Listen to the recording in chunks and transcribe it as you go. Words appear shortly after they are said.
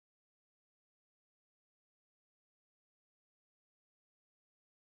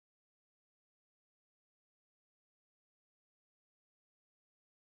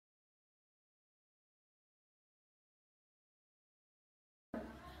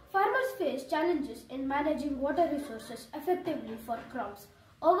Farmers face challenges in managing water resources effectively for crops.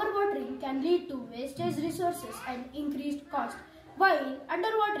 Overwatering can lead to wastage resources and increased cost, while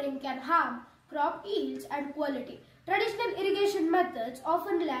underwatering can harm crop yields and quality. Traditional irrigation methods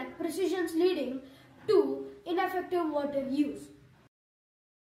often lack precision, leading to ineffective water use.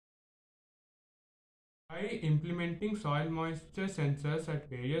 By implementing soil moisture sensors at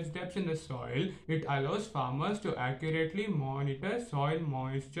various depths in the soil, it allows farmers to accurately monitor soil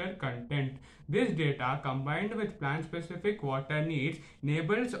moisture content. This data, combined with plant-specific water needs,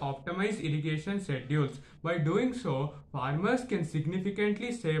 enables optimized irrigation schedules. By doing so, farmers can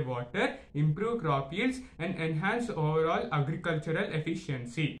significantly save water, improve crop yields, and enhance overall agricultural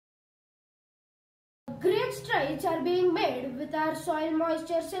efficiency. Great strides are being made with our soil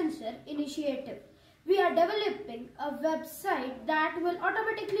moisture sensor initiative. We are developing a website that will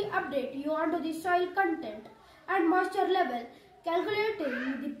automatically update you onto the soil content and moisture level,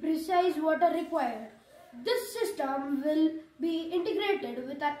 calculating the precise water required. This system will be integrated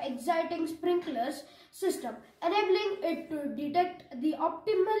with our exciting sprinklers system, enabling it to detect the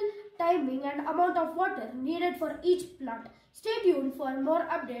optimal timing and amount of water needed for each plant. Stay tuned for more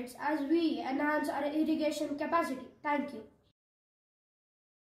updates as we enhance our irrigation capacity. Thank you.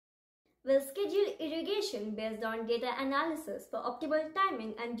 Will schedule irrigation based on data analysis for optimal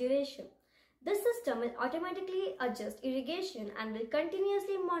timing and duration. This system will automatically adjust irrigation and will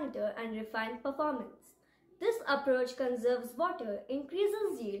continuously monitor and refine performance. This approach conserves water,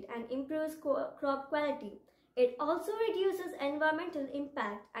 increases yield, and improves crop quality. It also reduces environmental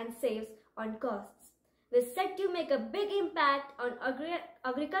impact and saves on costs. We're set to make a big impact on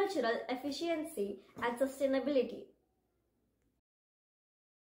agricultural efficiency and sustainability.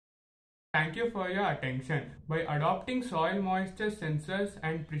 Thank you for your attention. By adopting soil moisture sensors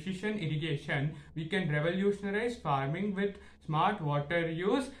and precision irrigation, we can revolutionize farming with smart water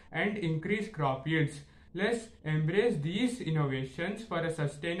use and increase crop yields. Let's embrace these innovations for a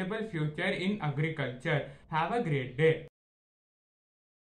sustainable future in agriculture. Have a great day.